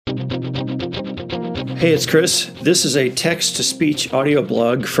Hey, it's Chris. This is a text-to-speech audio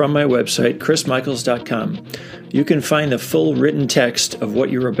blog from my website, chrismichaels.com. You can find the full written text of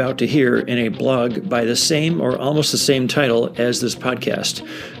what you're about to hear in a blog by the same or almost the same title as this podcast.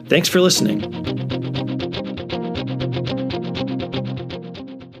 Thanks for listening.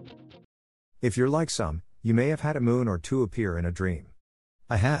 If you're like some, you may have had a moon or two appear in a dream.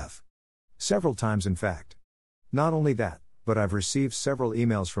 I have. Several times, in fact. Not only that, but I've received several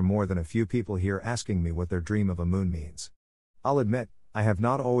emails from more than a few people here asking me what their dream of a moon means. I'll admit, I have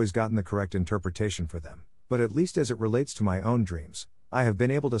not always gotten the correct interpretation for them, but at least as it relates to my own dreams, I have been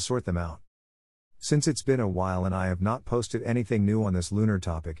able to sort them out. Since it's been a while and I have not posted anything new on this lunar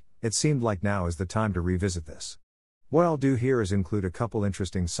topic, it seemed like now is the time to revisit this. What I'll do here is include a couple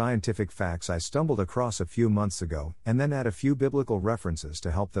interesting scientific facts I stumbled across a few months ago, and then add a few biblical references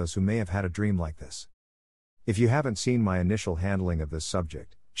to help those who may have had a dream like this. If you haven't seen my initial handling of this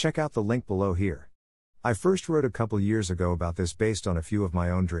subject, check out the link below here. I first wrote a couple years ago about this based on a few of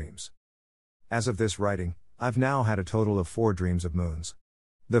my own dreams. As of this writing, I've now had a total of 4 dreams of moons.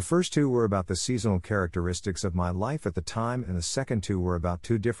 The first 2 were about the seasonal characteristics of my life at the time, and the second 2 were about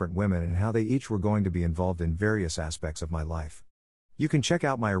 2 different women and how they each were going to be involved in various aspects of my life. You can check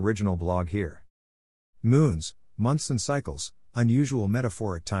out my original blog here. Moons, months and cycles, unusual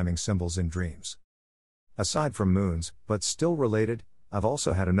metaphoric timing symbols in dreams. Aside from moons, but still related, I've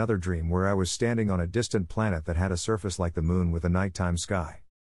also had another dream where I was standing on a distant planet that had a surface like the moon with a nighttime sky.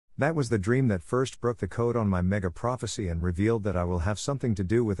 That was the dream that first broke the code on my mega prophecy and revealed that I will have something to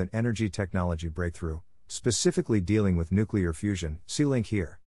do with an energy technology breakthrough, specifically dealing with nuclear fusion. See link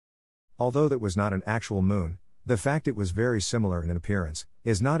here. Although that was not an actual moon, the fact it was very similar in appearance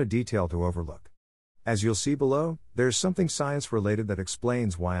is not a detail to overlook. As you'll see below, there's something science-related that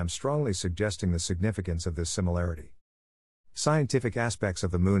explains why I'm strongly suggesting the significance of this similarity. Scientific aspects of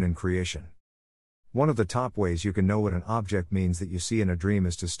the moon in creation. One of the top ways you can know what an object means that you see in a dream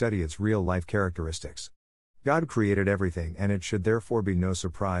is to study its real-life characteristics. God created everything, and it should therefore be no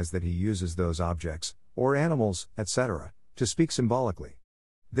surprise that He uses those objects, or animals, etc., to speak symbolically.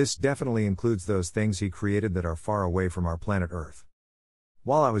 This definitely includes those things He created that are far away from our planet Earth.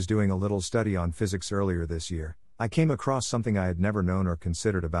 While I was doing a little study on physics earlier this year, I came across something I had never known or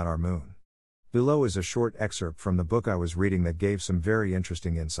considered about our moon. Below is a short excerpt from the book I was reading that gave some very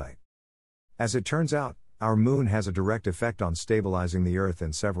interesting insight. As it turns out, our moon has a direct effect on stabilizing the Earth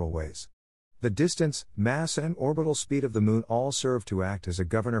in several ways. The distance, mass, and orbital speed of the moon all serve to act as a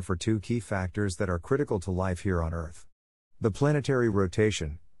governor for 2 key factors that are critical to life here on Earth. The planetary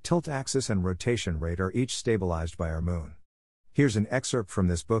rotation, tilt axis, and rotation rate are each stabilized by our moon. Here's an excerpt from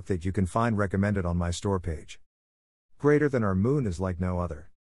this book that you can find recommended on my store page. Greater than our moon is like no other.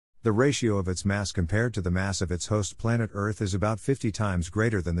 The ratio of its mass compared to the mass of its host planet Earth is about 50 times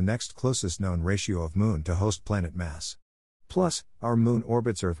greater than the next closest known ratio of moon to host planet mass. Plus, our moon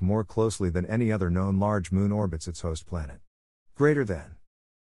orbits Earth more closely than any other known large moon orbits its host planet. Greater than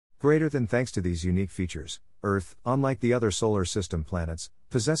thanks to these unique features, Earth, unlike the other solar system planets,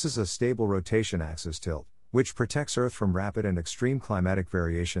 possesses a stable rotation axis tilt, which protects Earth from rapid and extreme climatic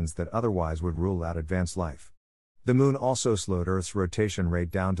variations that otherwise would rule out advanced life. The moon also slowed Earth's rotation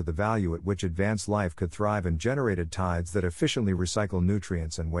rate down to the value at which advanced life could thrive and generated tides that efficiently recycle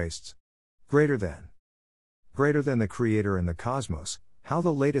nutrients and wastes. Greater than the Creator and the Cosmos, How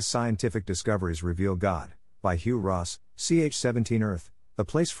the Latest Scientific Discoveries Reveal God, by Hugh Ross, ch17 Earth, A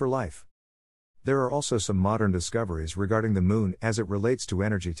Place for Life. There are also some modern discoveries regarding the moon as it relates to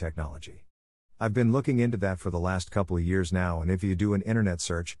energy technology. I've been looking into that for the last couple of years now, and if you do an internet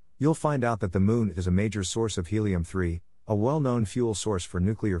search, you'll find out that the moon is a major source of helium-3, a well-known fuel source for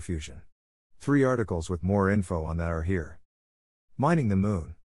nuclear fusion. 3 articles with more info on that are here. Mining the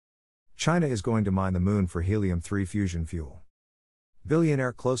moon. China is going to mine the moon for helium-3 fusion fuel.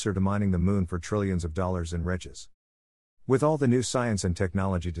 Billionaire closer to mining the moon for trillions of dollars in riches. With all the new science and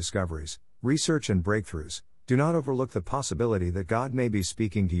technology discoveries, research and breakthroughs, do not overlook the possibility that God may be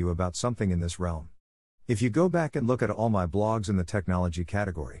speaking to you about something in this realm. If you go back and look at all my blogs in the technology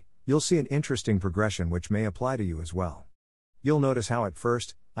category, you'll see an interesting progression which may apply to you as well. You'll notice how at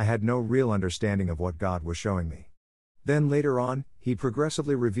first, I had no real understanding of what God was showing me. Then later on, He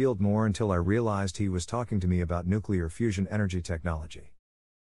progressively revealed more until I realized He was talking to me about nuclear fusion energy technology.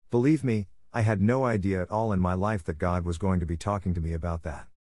 Believe me, I had no idea at all in my life that God was going to be talking to me about that.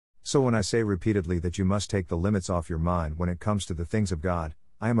 So when I say repeatedly that you must take the limits off your mind when it comes to the things of God,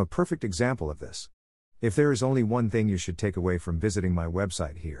 I am a perfect example of this. If there is only one thing you should take away from visiting my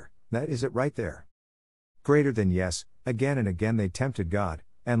website here, that is it right there. Greater than yes, again and again they tempted God,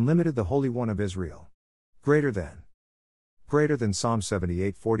 and limited the Holy One of Israel. Greater than Psalm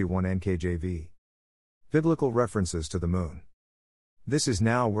 78:41 NKJV. Biblical references to the moon. This is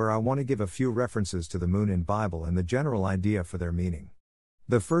now where I want to give a few references to the moon in Bible and the general idea for their meaning.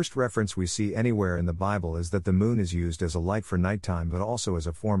 The first reference we see anywhere in the Bible is that the moon is used as a light for nighttime but also as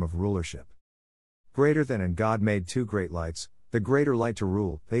a form of rulership. Greater than and God made two great lights, the greater light to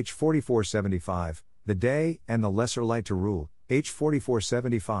rule, H 44:75, the day, and the lesser light to rule, H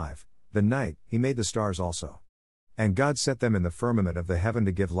 44:75, the night. He made the stars also. And God set them in the firmament of the heaven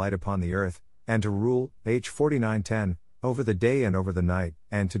to give light upon the earth, and to rule, H 49:10, over the day and over the night,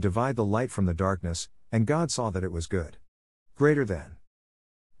 and to divide the light from the darkness, and God saw that it was good. Greater than.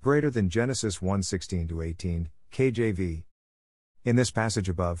 Greater than Genesis 1:16-18, KJV. In this passage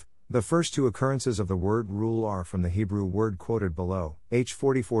above, the first two occurrences of the word rule are from the Hebrew word quoted below, H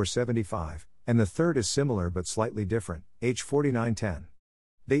 44:75, and the third is similar but slightly different, H 49:10.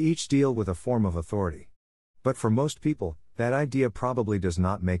 They each deal with a form of authority. But for most people, that idea probably does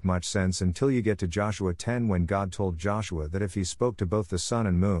not make much sense until you get to Joshua 10, when God told Joshua that if he spoke to both the sun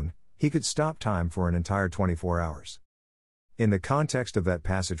and moon, he could stop time for an entire 24 hours. In the context of that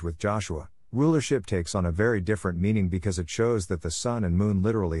passage with Joshua, rulership takes on a very different meaning because it shows that the sun and moon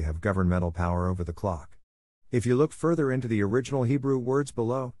literally have governmental power over the clock. If you look further into the original Hebrew words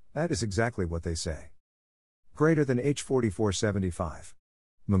below, that is exactly what they say. Greater than H 44:75.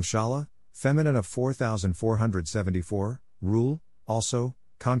 Mumshala, feminine of 4474, rule, also,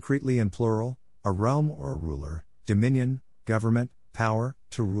 concretely and plural, a realm or a ruler, dominion, government, power,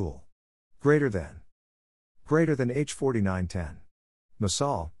 to rule. Greater than. Greater than H 49:10.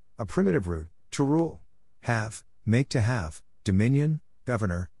 Masal, a primitive root, to rule, have, make to have, dominion,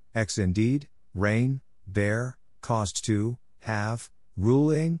 governor, ex indeed, reign, bear, caused to, have,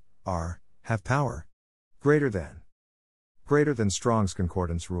 ruling, are, have power. Greater than. Greater than Strong's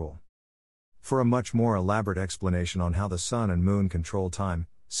Concordance rule. For a much more elaborate explanation on how the sun and moon control time,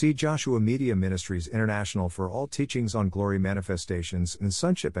 see Joshua Media Ministries International for all teachings on glory manifestations and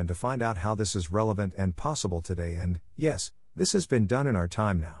sonship, and to find out how this is relevant and possible today. And, yes, this has been done in our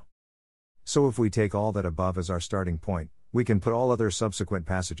time now. So if we take all that above as our starting point, we can put all other subsequent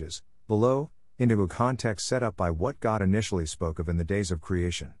passages, below, into a context set up by what God initially spoke of in the days of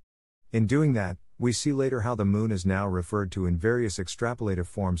creation. In doing that, we see later how the moon is now referred to in various extrapolative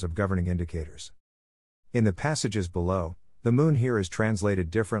forms of governing indicators. In the passages below, the moon here is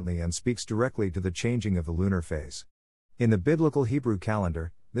translated differently and speaks directly to the changing of the lunar phase. In the biblical Hebrew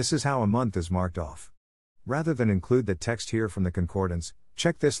calendar, this is how a month is marked off. Rather than include the text here from the concordance,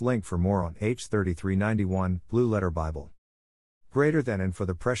 check this link for more on H 3391, Blue Letter Bible. Greater than and for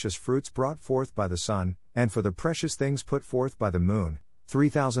the precious fruits brought forth by the sun, and for the precious things put forth by the moon,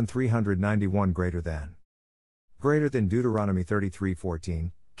 3391 greater than. Greater than Deuteronomy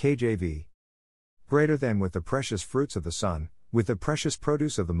 33:14, KJV. Greater than with the precious fruits of the sun, with the precious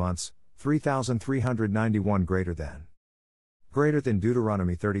produce of the months, 3391 greater than. Greater than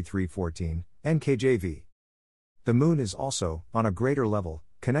Deuteronomy 33:14, NKJV. The moon is also, on a greater level,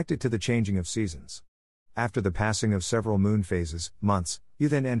 connected to the changing of seasons. After the passing of several moon phases, months, you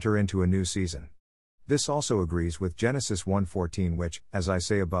then enter into a new season. This also agrees with Genesis 1:14, which, as I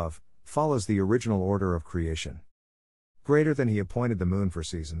say above, follows the original order of creation. Greater than he appointed the moon for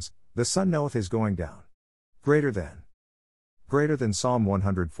seasons, the sun knoweth his going down. Greater than. Greater than Psalm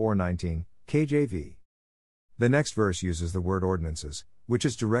 104:19, KJV. The next verse uses the word ordinances, which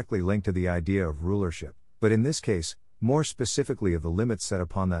is directly linked to the idea of rulership, but in this case, more specifically of the limits set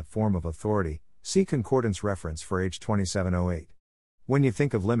upon that form of authority. See concordance reference for H 2708. When you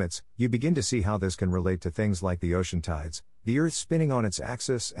think of limits, you begin to see how this can relate to things like the ocean tides, the earth spinning on its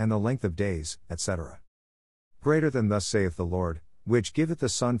axis, and the length of days, etc. Greater than thus saith the Lord, which giveth the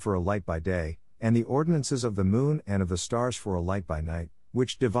sun for a light by day, and the ordinances of the moon and of the stars for a light by night,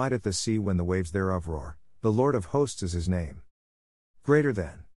 which divideth the sea when the waves thereof roar. The Lord of hosts is his name. Greater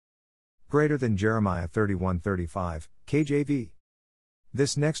than. Greater than Jeremiah 31:35, KJV.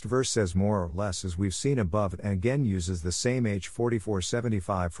 This next verse says more or less as we've seen above, and again uses the same H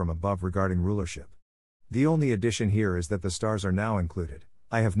 44:75 from above regarding rulership. The only addition here is that the stars are now included.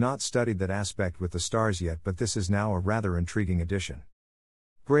 I have not studied that aspect with the stars yet, but this is now a rather intriguing addition.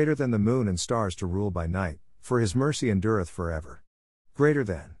 Greater than the moon and stars to rule by night, for his mercy endureth forever. Greater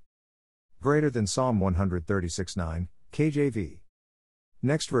than. Greater than Psalm 136:9, KJV.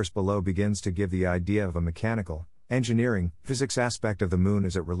 Next verse below begins to give the idea of a mechanical, engineering, physics aspect of the moon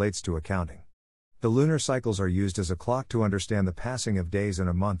as it relates to accounting. The lunar cycles are used as a clock to understand the passing of days in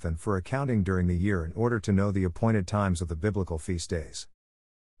a month and for accounting during the year in order to know the appointed times of the biblical feast days.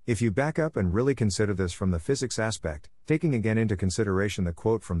 If you back up and really consider this from the physics aspect, taking again into consideration the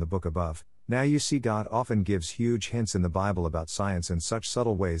quote from the book above, now you see God often gives huge hints in the Bible about science in such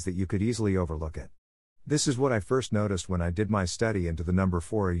subtle ways that you could easily overlook it. This is what I first noticed when I did my study into the number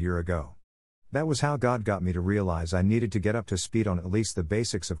 4 a year ago. That was how God got me to realize I needed to get up to speed on at least the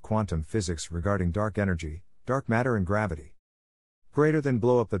basics of quantum physics regarding dark energy, dark matter and gravity. Greater than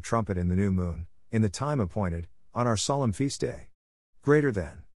blow up the trumpet in the new moon, in the time appointed, on our solemn feast day. Greater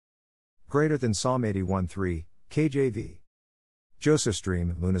than Psalm 81:3, KJV. Joseph's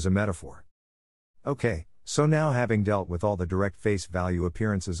dream, moon as a metaphor. Okay, so now having dealt with all the direct face value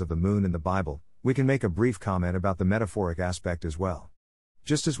appearances of the moon in the Bible, we can make a brief comment about the metaphoric aspect as well.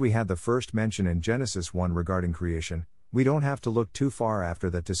 Just as we had the first mention in Genesis 1 regarding creation, we don't have to look too far after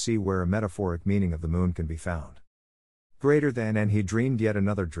that to see where a metaphoric meaning of the moon can be found. Greater than, and he dreamed yet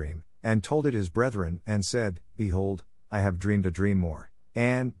another dream, and told it his brethren, and said, Behold, I have dreamed a dream more,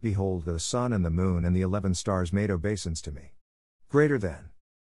 and, behold, the sun and the moon and the 11 stars made obeisance to me. Greater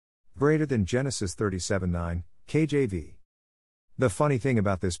than Genesis 37:9, KJV. The funny thing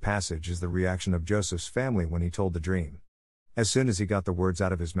about this passage is the reaction of Joseph's family when he told the dream. As soon as he got the words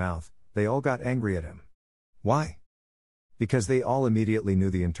out of his mouth, they all got angry at him. Why? Because they all immediately knew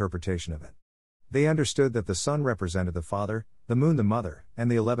the interpretation of it. They understood that the sun represented the father, the moon the mother,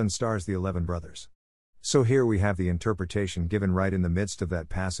 and the 11 stars the 11 brothers. So here we have the interpretation given right in the midst of that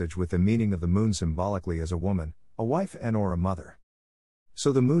passage, with the meaning of the moon symbolically as a woman, a wife and or a mother.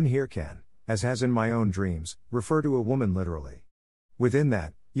 So the moon here can, as has in my own dreams, refer to a woman literally. Within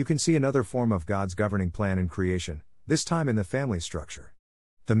that, you can see another form of God's governing plan in creation, this time in the family structure.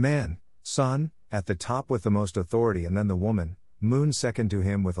 The man, sun, at the top with the most authority, and then the woman, moon second to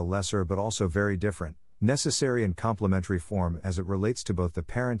him with a lesser but also very different, necessary and complementary form as it relates to both the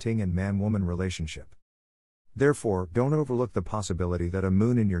parenting and man-woman relationship. Therefore, don't overlook the possibility that a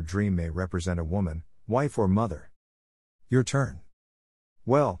moon in your dream may represent a woman, wife or mother. Your turn.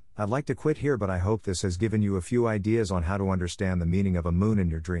 Well, I'd like to quit here, but I hope this has given you a few ideas on how to understand the meaning of a moon in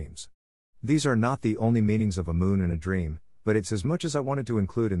your dreams. These are not the only meanings of a moon in a dream, but it's as much as I wanted to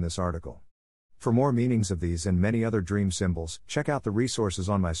include in this article. For more meanings of these and many other dream symbols, check out the resources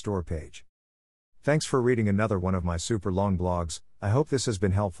on my store page. Thanks for reading another one of my super long blogs. I hope this has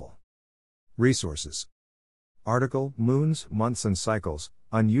been helpful. Resources. Article, Moons, Months and Cycles,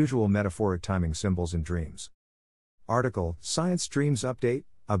 Unusual Metaphoric Timing Symbols in Dreams. Article, Science Dreams Update,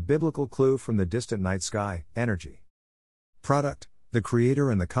 A Biblical Clue from the Distant Night Sky, Energy. Product, The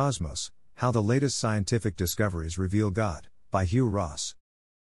Creator and the Cosmos, How the Latest Scientific Discoveries Reveal God, by Hugh Ross.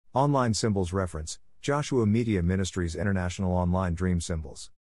 Online Symbols Reference, Joshua Media Ministries International Online Dream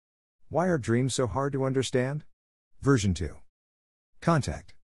Symbols. Why are dreams so hard to understand? Version 2.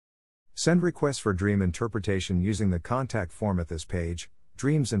 Contact. Send requests for dream interpretation using the contact form at this page,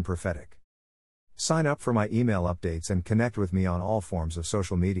 Dreams and Prophetic. Sign up for my email updates and connect with me on all forms of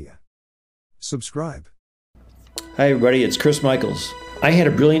social media. Subscribe. Hi everybody, it's Chris Michaels. I had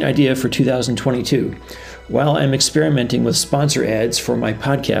a brilliant idea for 2022. While I'm experimenting with sponsor ads for my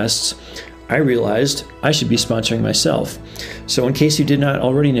podcasts, I realized I should be sponsoring myself. So in case you did not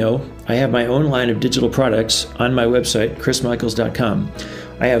already know, I have my own line of digital products on my website, chrismichaels.com.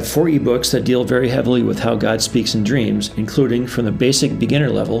 I have 4 ebooks that deal very heavily with how God speaks in dreams, including from the basic beginner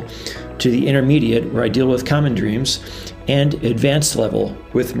level to the intermediate, where I deal with common dreams, and advanced level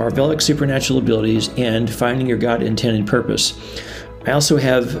with Marvelic supernatural abilities and finding your God-intended purpose. I also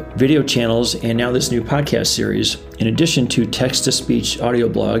have video channels and now this new podcast series, in addition to text-to-speech audio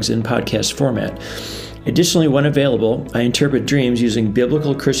blogs in podcast format. Additionally, when available, I interpret dreams using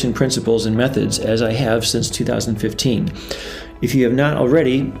biblical Christian principles and methods, as I have since 2015. If you have not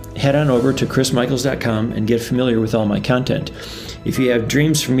already, head on over to chrismichaels.com and get familiar with all my content. If you have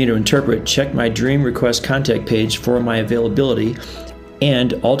dreams for me to interpret, check my dream request contact page for my availability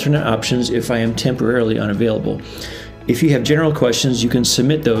and alternate options if I am temporarily unavailable. If you have general questions, you can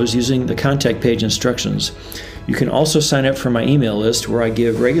submit those using the contact page instructions. You can also sign up for my email list, where I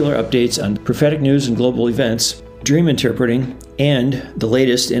give regular updates on prophetic news and global events, dream interpreting, and the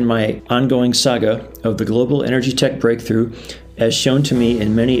latest in my ongoing saga of the global energy tech breakthrough, as shown to me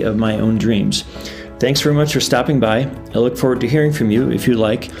in many of my own dreams. Thanks very much for stopping by. I look forward to hearing from you if you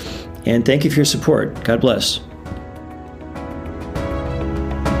like, and thank you for your support. God bless.